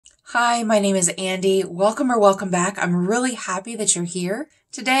Hi, my name is Andi. Welcome back. I'm really happy that you're here.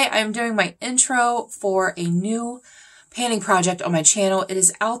 Today I'm doing my intro for a new panning project on my channel. It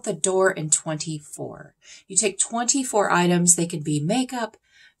is out the door in 24. You take 24 items. They could be makeup,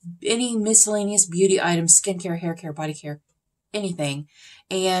 any miscellaneous beauty items, skincare, hair care, body care, anything.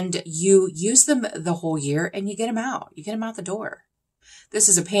 And you use them the whole year and you get them out. You get them out the door. This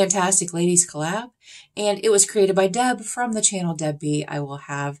is a Pantastic Ladies Collab, and it was created by Deb from the channel Deb B. I will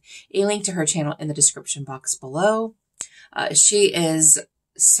have a link to her channel in the description box below. She is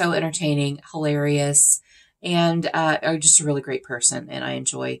so entertaining, hilarious, and just a really great person, and I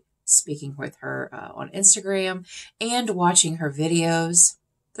enjoy speaking with her on Instagram and watching her videos.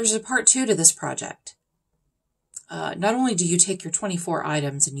 There's a part 2 to this project. Not only do you take your 24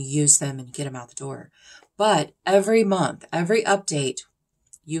 items and you use them and get them out the door, but every month, every update,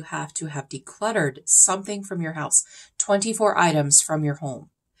 you have to have decluttered something from your house, 24 items from your home.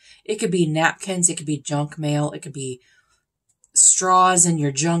 It could be napkins, it could be junk mail, it could be straws in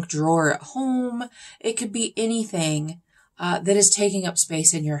your junk drawer at home, it could be anything that is taking up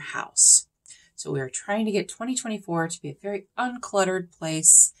space in your house. So we are trying to get 2024 to be a very uncluttered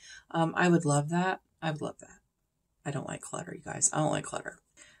place. I would love that. I would love that. I don't like clutter, you guys. I don't like clutter.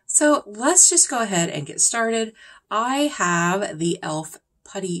 So let's just go ahead and get started. I have the e.l.f.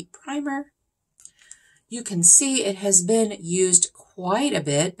 Putty Primer. You can see it has been used quite a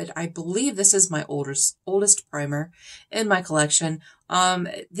bit, but I believe this is my oldest primer in my collection.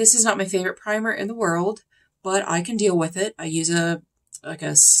 This is not my favorite primer in the world, but I can deal with it. I use like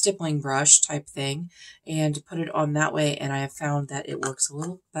a stippling brush type thing and put it on that way, and I have found that it works a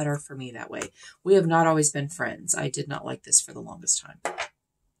little better for me that way. We have not always been friends. I did not like this for the longest time.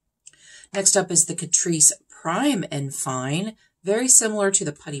 Next up is the Catrice Prime and Fine. Very similar to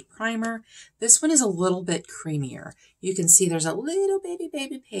the Putty Primer. This one is a little bit creamier. You can see there's a little baby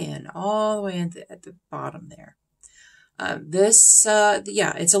pan all the way at the bottom there. Yeah,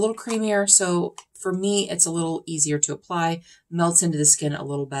 it's a little creamier, so for me, it's a little easier to apply, melts into the skin a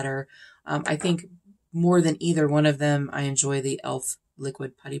little better. I think more than either one of them, I enjoy the e.l.f.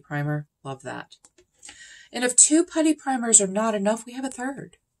 Liquid Putty Primer. Love that. And if 2 putty primers are not enough, we have a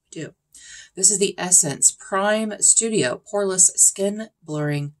third. We do. This is the Essence Prime Studio Poreless Skin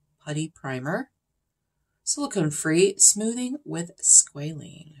Blurring Putty Primer. Silicone-free, smoothing with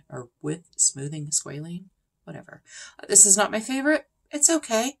squalene. Or with smoothing squalene. Whatever. This is not my favorite. It's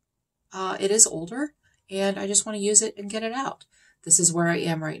okay. It is older, and I just want to use it and get it out. This is where I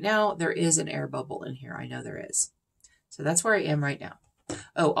am right now. There is an air bubble in here. I know there is. So that's where I am right now.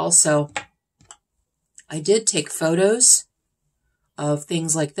 Oh, also, I did take photos of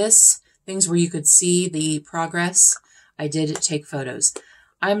things like this. Things where you could see the progress. I did take photos.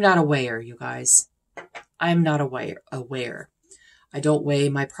 I'm not a weigher, you guys. I'm not a weigher. I don't weigh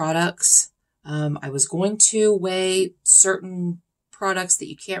my products. I was going to weigh certain products that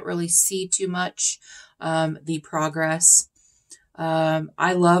you can't really see too much, the progress.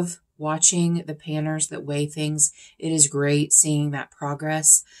 I love watching the panners that weigh things. It is great seeing that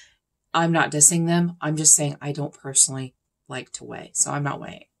progress. I'm not dissing them. I'm just saying I don't personally like to weigh, so I'm not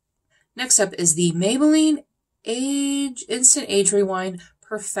weighing. Next up is the Maybelline Instant Age Rewind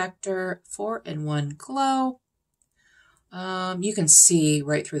Perfector 4-in-1 Glow. You can see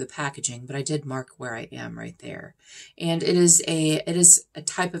right through the packaging, but I did mark where I am right there. And it is a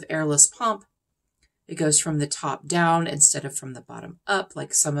type of airless pump. It goes from the top down instead of from the bottom up,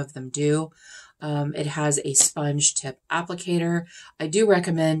 like some of them do. It has a sponge tip applicator. I do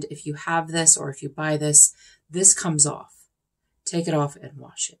recommend, if you have this or if you buy this, this comes off. Take it off and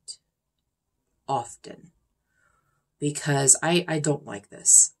wash it often, because I don't like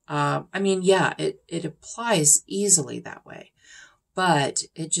this. I mean, yeah, it applies easily that way, but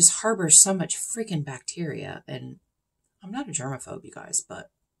it just harbors so much freaking bacteria, and I'm not a germaphobe, you guys,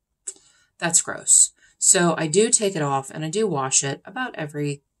 but that's gross. So I do take it off and I do wash it about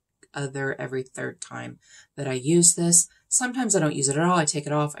every third time that I use this. Sometimes I don't use it at all. I take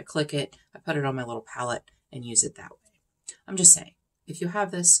it off, I click it, I put it on my little palette and use it that way. I'm just saying, if you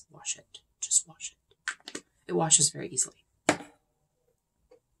have this, wash it. Just wash it. It washes very easily.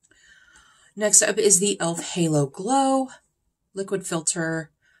 Next up is the e.l.f. Halo Glow Liquid Filter.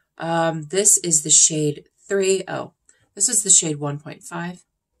 This is the shade 3. Oh, this is the shade 1.5.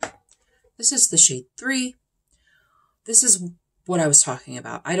 This is the shade 3. This is what I was talking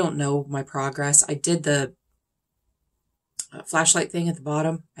about. I don't know my progress. I did the flashlight thing at the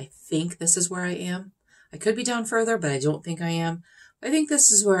bottom. I think this is where I am. I could be down further, but I don't think I am. I think this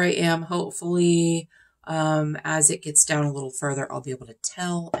is where I am. Hopefully, as it gets down a little further, I'll be able to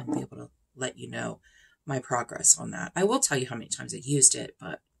tell and be able to let you know my progress on that. I will tell you how many times I used it,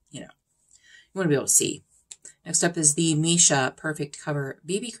 but, you know, You want to be able to see. Next up is the Misha Perfect Cover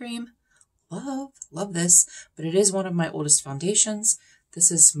BB Cream. Love this, but it is one of my oldest foundations.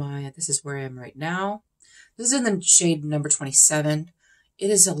 This is where I am right now. This is in the shade number 27. It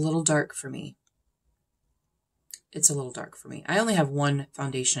is a little dark for me. It's a little dark for me. I only have one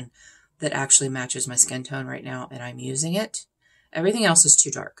foundation that actually matches my skin tone right now, and I'm using it. Everything else is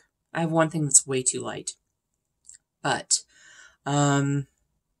too dark. I have one thing that's way too light. But I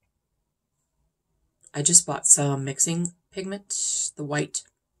just bought some mixing pigment, the white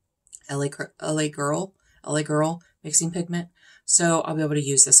LA Girl mixing pigment. So I'll be able to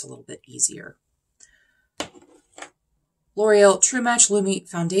use this a little bit easier. L'Oreal True Match Lumi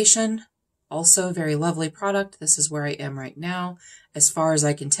Foundation. Also a very lovely product. This is where I am right now. As far as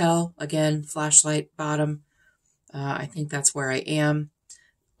I can tell, again, flashlight bottom. I think that's where I am.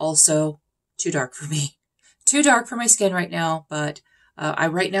 Also, too dark for me. Too dark for my skin right now, but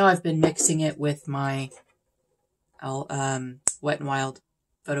right now I've been mixing it with my Wet n Wild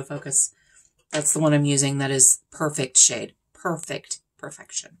Photo Focus. That's the one I'm using. That is perfect shade.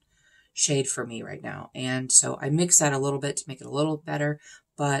 Perfection shade for me right now. And so I mix that a little bit to make it a little better.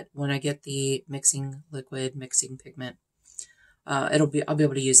 But when I get the mixing pigment, I'll be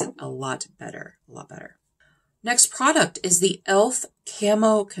able to use it a lot better. Next product is the e.l.f.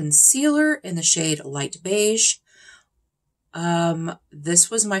 Camo Concealer in the shade Light Beige.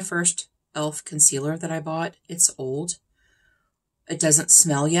 This was my first e.l.f. concealer that I bought. It's old. It doesn't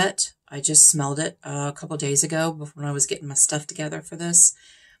smell yet. I just smelled it a couple days ago when I was getting my stuff together for this.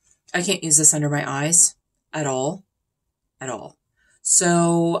 I can't use this under my eyes at all.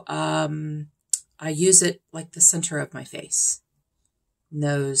 So I use it like the center of my face,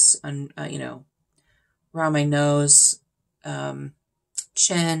 nose, around my nose,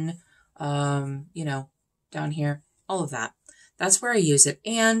 chin, down here, all of that. That's where I use it.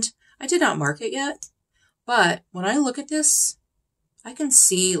 And I did not mark it yet, but when I look at this, I can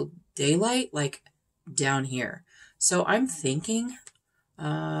see daylight like down here. So I'm thinking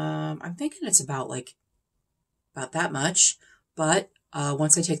it's about that much. But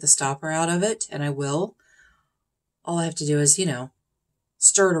once I take the stopper out of it, and I will, all I have to do is,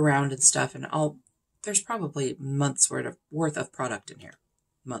 stir it around and stuff, and there's probably months worth of product in here.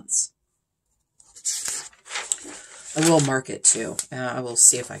 Months. I will mark it too. I will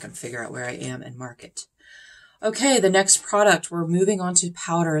see if I can figure out where I am and mark it. Okay, the next product, we're moving on to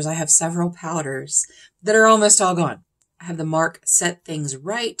powders. I have several powders that are almost all gone. I have the Mark Set Things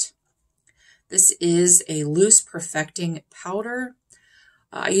Right. This is a loose perfecting powder.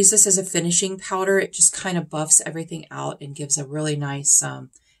 I use this as a finishing powder. It just kind of buffs everything out and gives a really nice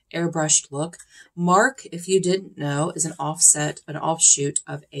airbrushed look. Mark, if you didn't know, is an offshoot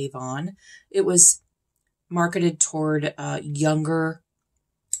of Avon. It was marketed toward younger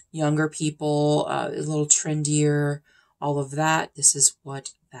people, a little trendier, all of that. This is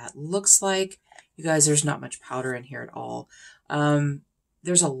what that looks like. You guys, there's not much powder in here at all.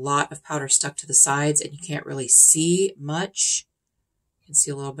 There's a lot of powder stuck to the sides, and you can't really see much. You can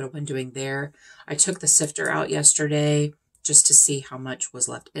see a little bit of windowing there. I took the sifter out yesterday just to see how much was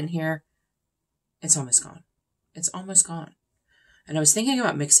left in here. It's almost gone. It's almost gone. And I was thinking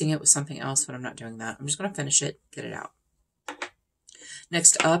about mixing it with something else, but I'm not doing that. I'm just going to finish it, get it out.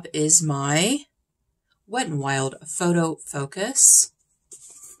 Next up is my Wet n Wild Photo Focus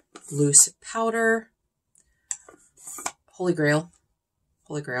Loose Powder. Holy Grail.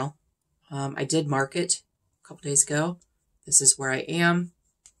 I did mark it a couple days ago. This is where I am.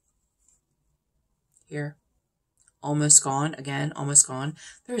 Here. Almost gone. Again, almost gone.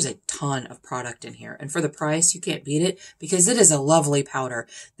 There's a ton of product in here. And for the price, you can't beat it because it is a lovely powder.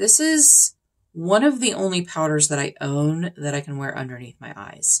 This is one of the only powders that I own that I can wear underneath my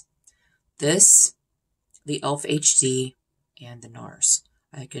eyes. This, the e.l.f. HD, and the NARS.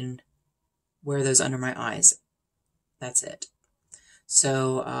 I can wear those under my eyes. That's it.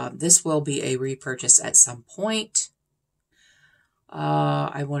 So this will be a repurchase at some point.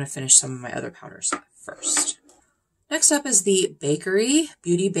 I want to finish some of my other powders first. Next up is the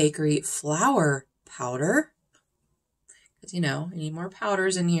Beauty Bakery Flour Powder. Because, I need more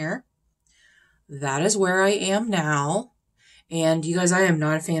powders in here. That is where I am now. And you guys, I am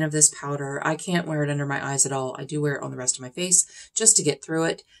not a fan of this powder. I can't wear it under my eyes at all. I do wear it on the rest of my face just to get through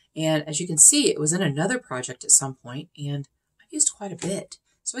it. And as you can see, it was in another project at some point, and I've used quite a bit.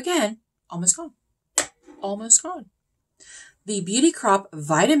 So again, almost gone. Almost gone. The Beauty Crop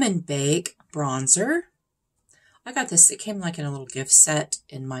Vitamin Bake Bronzer. I got this. It came like in a little gift set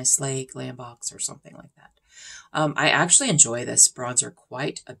in my Slay Glam box or something like that. I actually enjoy this bronzer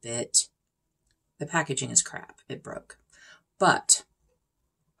quite a bit. The packaging is crap. It broke. But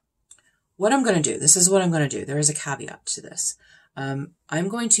what I'm going to do, this is what I'm going to do. There is a caveat to this. I'm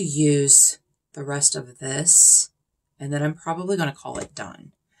going to use the rest of this, and then I'm probably going to call it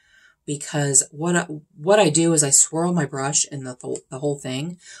done. Because what I do is I swirl my brush in the whole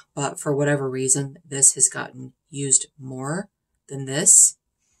thing, but for whatever reason, this has gotten used more than this.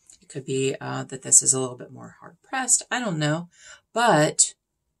 It could be that this is a little bit more hard pressed. I don't know, but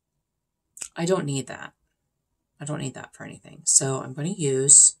I don't need that. I don't need that for anything. So I'm going to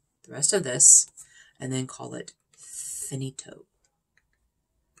use the rest of this and then call it finito.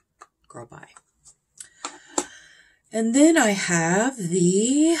 Girl, bye. And then I have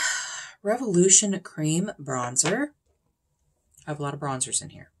the Revolution Cream Bronzer. I have a lot of bronzers in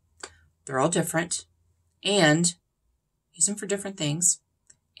here. They're all different and use them for different things.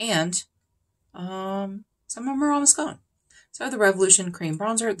 And some of them are almost gone. So the Revolution Cream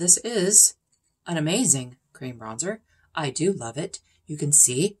Bronzer, this is an amazing cream bronzer. I do love it. You can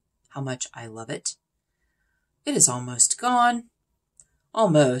see how much I love it. It is almost gone.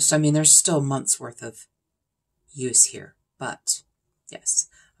 Almost. I mean, there's still months worth of use here, but yes,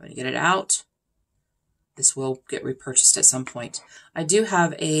 I'm going to get it out. This will get repurchased at some point. I do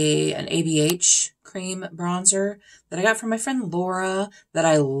have an ABH cream bronzer that I got from my friend Laura that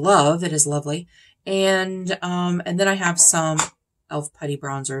I love. It is lovely. And then I have some e.l.f. putty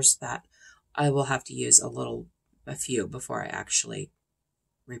bronzers that I will have to use a few before I actually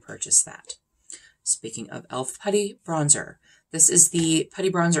repurchase that. Speaking of e.l.f. putty bronzer, this is the putty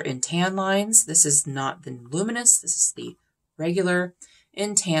bronzer in tan lines. This is not the luminous. This is the regular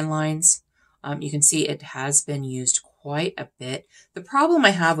in tan lines. You can see it has been used quite a bit. The problem I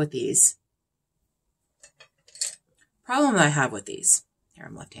have with these, here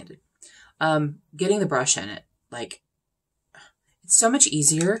I'm left-handed, getting the brush in it, like, it's so much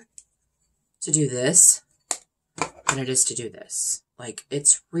easier to do this than it is to do this. Like,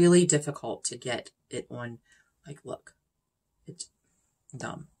 it's really difficult to get it on, like, look, it's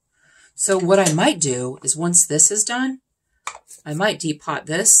dumb. So what I might do is once this is done, I might deep pot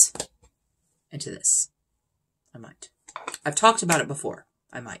this into this. I might. I've talked about it before.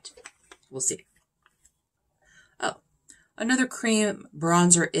 I might. We'll see. Oh, another cream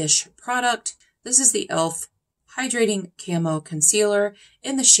bronzer-ish product. This is the e.l.f. Hydrating Camo Concealer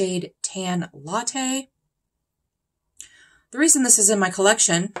in the shade Tan Latte. The reason this is in my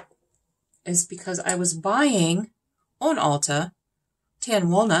collection is because I was buying on Ulta Tan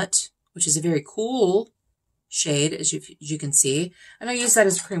Walnut, which is a very cool shade, as you can see, and I use that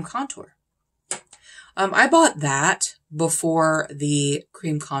as a cream contour. I bought that before the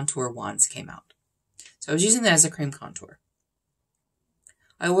cream contour wands came out. So I was using that as a cream contour.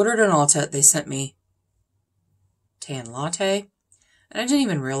 I ordered an Ulta. They sent me Tan Latte, and I didn't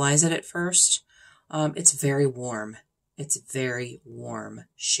even realize it at first. It's very warm. It's a very warm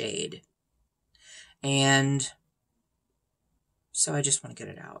shade. And so I just want to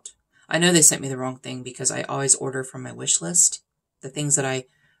get it out. I know they sent me the wrong thing because I always order from my wish list. The things that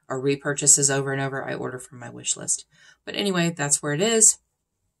are repurchases over and over, I order from my wish list. But anyway, that's where it is.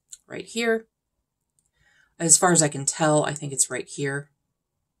 Right here. As far as I can tell, I think it's right here.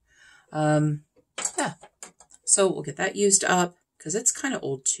 Yeah. So we'll get that used up because it's kind of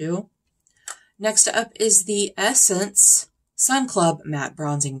old too. Next up is the Essence Sun Club Matte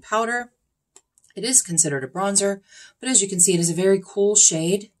Bronzing Powder. It is considered a bronzer, but as you can see, it is a very cool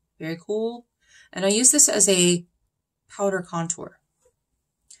shade. Very cool. And I use this as a powder contour.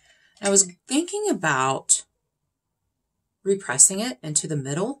 I was thinking about repressing it into the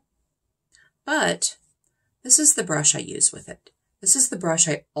middle, but this is the brush I use with it. This is the brush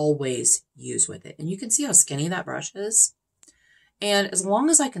I always use with it. And you can see how skinny that brush is. And as long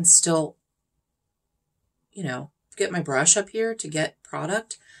as I can still, you know, get my brush up here to get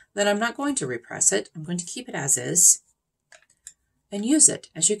product, then I'm not going to repress it. I'm going to keep it as is and use it.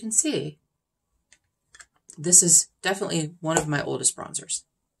 As you can see, this is definitely one of my oldest bronzers.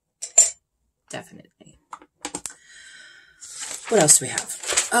 Definitely. What else do we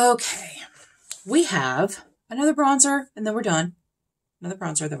have? Okay. We have another bronzer, and then we're done. Another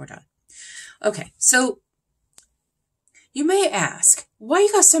bronzer, then we're done. Okay, so you may ask, why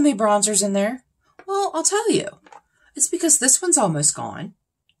you got so many bronzers in there? Well, I'll tell you. It's because this one's almost gone.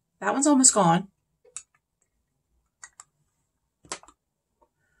 That one's almost gone.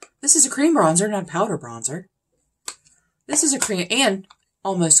 This is a cream bronzer, not a powder bronzer. This is a cream, and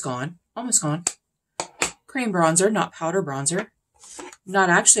almost gone. Almost gone. Cream bronzer, not powder bronzer. Not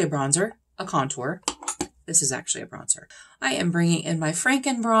actually a bronzer, a contour. This is actually a bronzer. I am bringing in my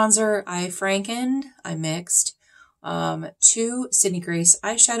Franken bronzer. I mixed 2 Sydney Grace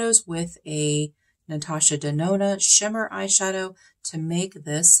eyeshadows with a Natasha Denona shimmer eyeshadow to make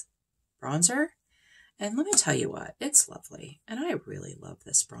this bronzer. And let me tell you what, it's lovely. And I really love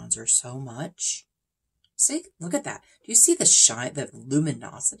this bronzer so much. See, look at that. Do you see the shine, the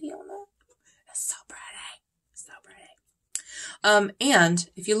luminosity on that? It's so pretty. So pretty. And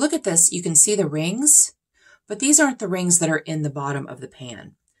if you look at this, you can see the rings, but these aren't the rings that are in the bottom of the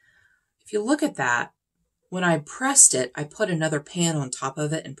pan. If you look at that, when I pressed it, I put another pan on top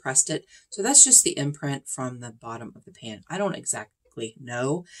of it and pressed it. So that's just the imprint from the bottom of the pan. I don't exactly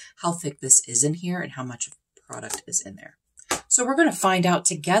know how thick this is in here and how much product is in there. So we're going to find out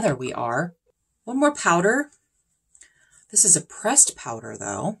together we are. One more powder. This is a pressed powder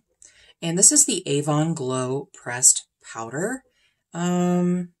though. And this is the Avon Glow Pressed Powder.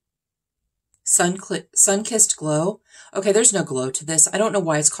 Sun-Kissed Glow. Okay, there's no glow to this. I don't know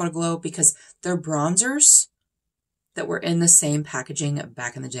why it's called a glow because they're bronzers that were in the same packaging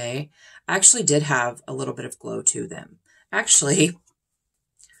back in the day. Actually did have a little bit of glow to them. Actually,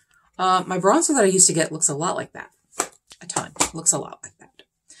 my bronzer that I used to get looks a lot like that. A ton. Looks a lot like that.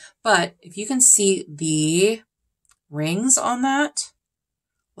 But if you can see the rings on that,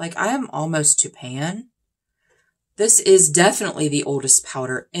 like I am almost to pan. This is definitely the oldest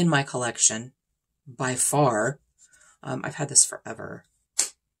powder in my collection by far. I've had this forever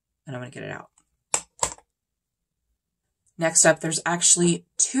and I'm going to get it out. Next up, there's actually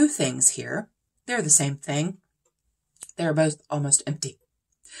two things here. They're the same thing. They're both almost empty.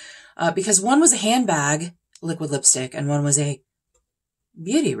 Because one was a handbag liquid lipstick and one was a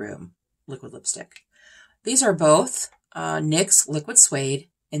beauty room liquid lipstick. These are both NYX Liquid Suede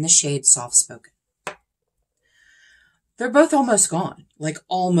in the shade Soft Spoken. They're both almost gone, like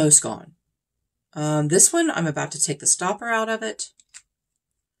almost gone. This one, I'm about to take the stopper out of it.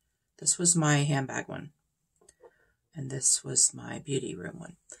 This was my handbag one. And this was my beauty room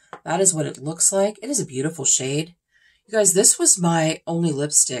one. That is what it looks like. It is a beautiful shade. You guys, this was my only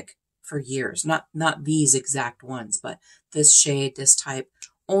lipstick for years. Not these exact ones, but this shade, this type,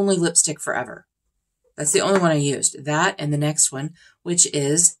 only lipstick forever. That's the only one I used. That and the next one, which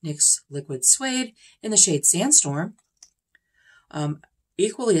is NYX Liquid Suede in the shade Sandstorm.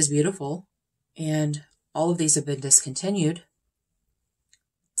 Equally as beautiful. And all of these have been discontinued.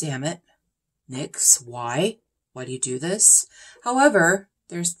 Damn it. NYX, why? Why do you do this? However,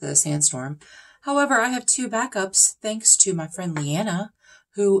 there's the Sandstorm. However, I have two backups thanks to my friend Leanna,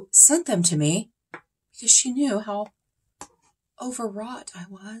 who sent them to me because she knew how overwrought I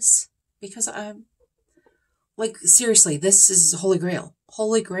was. Because I'm, like, seriously, this is Holy Grail.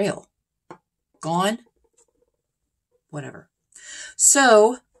 Holy Grail. Gone? Whatever.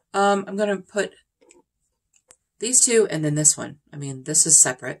 So, I'm going to put these two and then this one. I mean, this is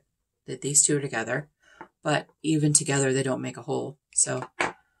separate. These two are together. But even together, they don't make a whole. So,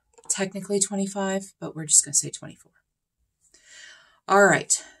 technically 25, but we're just going to say 24. All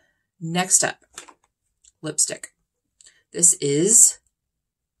right. Next up, lipstick. This is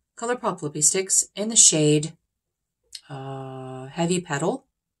ColourPop Lippy Sticks in the shade Heavy Petal.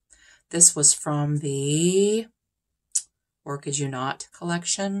 This was from the Orchid You Not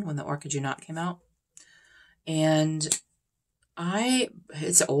collection when the Orchid You Not came out. And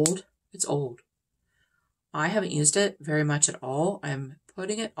it's old. It's old. I haven't used it very much at all. I'm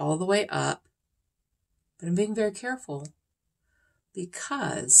putting it all the way up, but I'm being very careful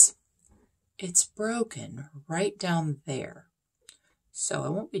because it's broken right down there. So I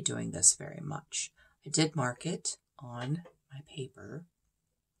won't be doing this very much. I did mark it on my paper.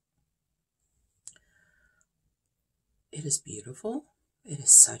 It is beautiful. It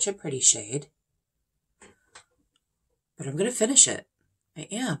is such a pretty shade. But I'm going to finish it. I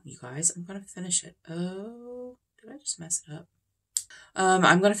am, you guys. I'm going to finish it. Oh, did I just mess it up?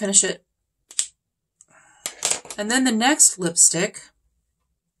 I'm going to finish it. And then the next lipstick.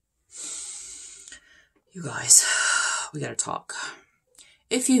 You guys, we got to talk.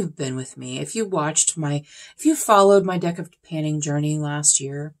 If you've been with me, if you followed my deck of panning journey last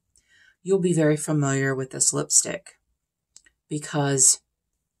year, you'll be very familiar with this lipstick because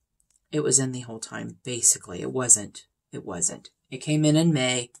it was in the whole time. Basically, it wasn't. It came in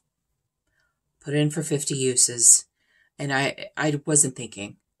May, put it in for 50 uses, and I wasn't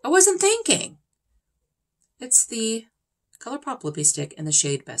thinking. It's the ColourPop Lippy Stick in the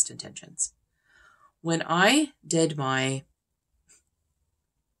shade Best Intentions. When I did my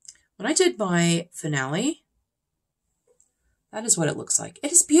finale, that is what it looks like.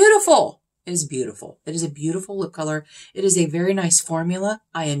 It is beautiful. It is beautiful. It is a beautiful lip color. It is a very nice formula.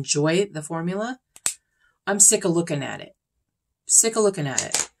 I enjoy the formula. I'm sick of looking at it.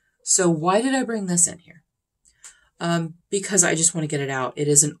 So why did I bring this in here? Because I just want to get it out. It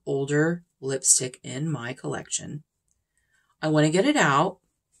is an older lipstick in my collection. I want to get it out.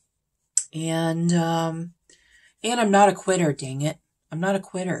 And I'm not a quitter, dang it. I'm not a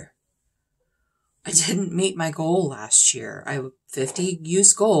quitter. I didn't meet my goal last year. I 50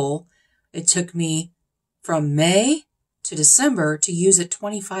 use goal. It took me from May to December to use it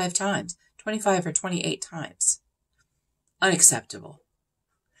 25 times, 25 or 28 times. Unacceptable.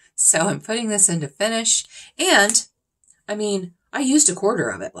 So I'm putting this into finish. And I mean, I used a quarter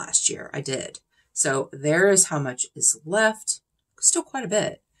of it last year. I did. So there is how much is left. Still quite a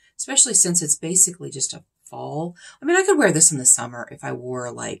bit, especially since it's basically just a fall. I mean, I could wear this in the summer if I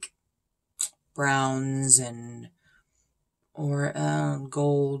wore like browns or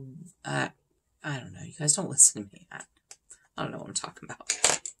gold. I don't know. You guys don't listen to me. I don't know what I'm talking about.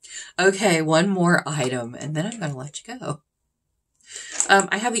 Okay, one more item, and then I'm going to let you go.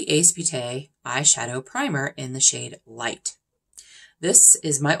 I have the Ace Beauté eyeshadow primer in the shade Light. This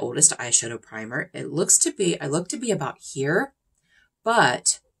is my oldest eyeshadow primer. I look to be about here,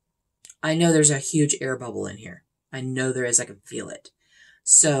 but I know there's a huge air bubble in here. I know there is. I can feel it.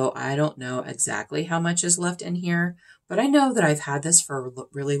 So I don't know exactly how much is left in here, but I know that I've had this for a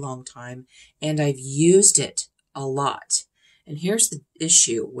really long time, and I've used it a lot. And here's the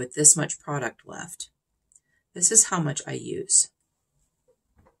issue with this much product left. This is how much I use.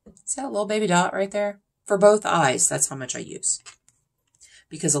 See that little baby dot right there? For both eyes, that's how much I use.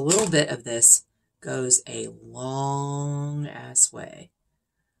 Because a little bit of this goes a long ass way.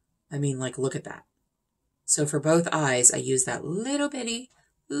 I mean, like, look at that. So for both eyes, I use that little bitty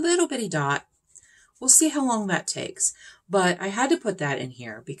dot. We'll see how long that takes. But I had to put that in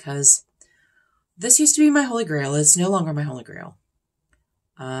here because this used to be my Holy Grail. It's no longer my Holy Grail.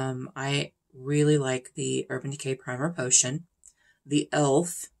 I really like the Urban Decay Primer Potion. The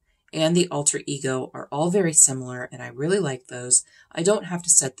e.l.f. and the Alter Ego are all very similar, and I really like those. I don't have to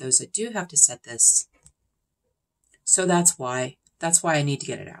set those. I do have to set this. So that's why I need to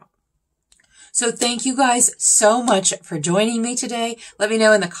get it out. So thank you guys so much for joining me today. Let me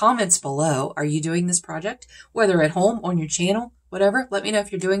know in the comments below, are you doing this project? Whether at home, on your channel, whatever. Let me know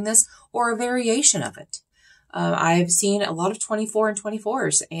if you're doing this or a variation of it. I've seen a lot of 24 and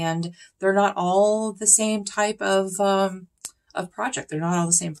 24s, and they're not all the same type of project. They're not all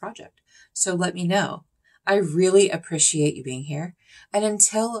the same project. So let me know. I really appreciate you being here. And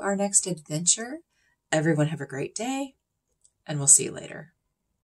until our next adventure, everyone have a great day, and we'll see you later.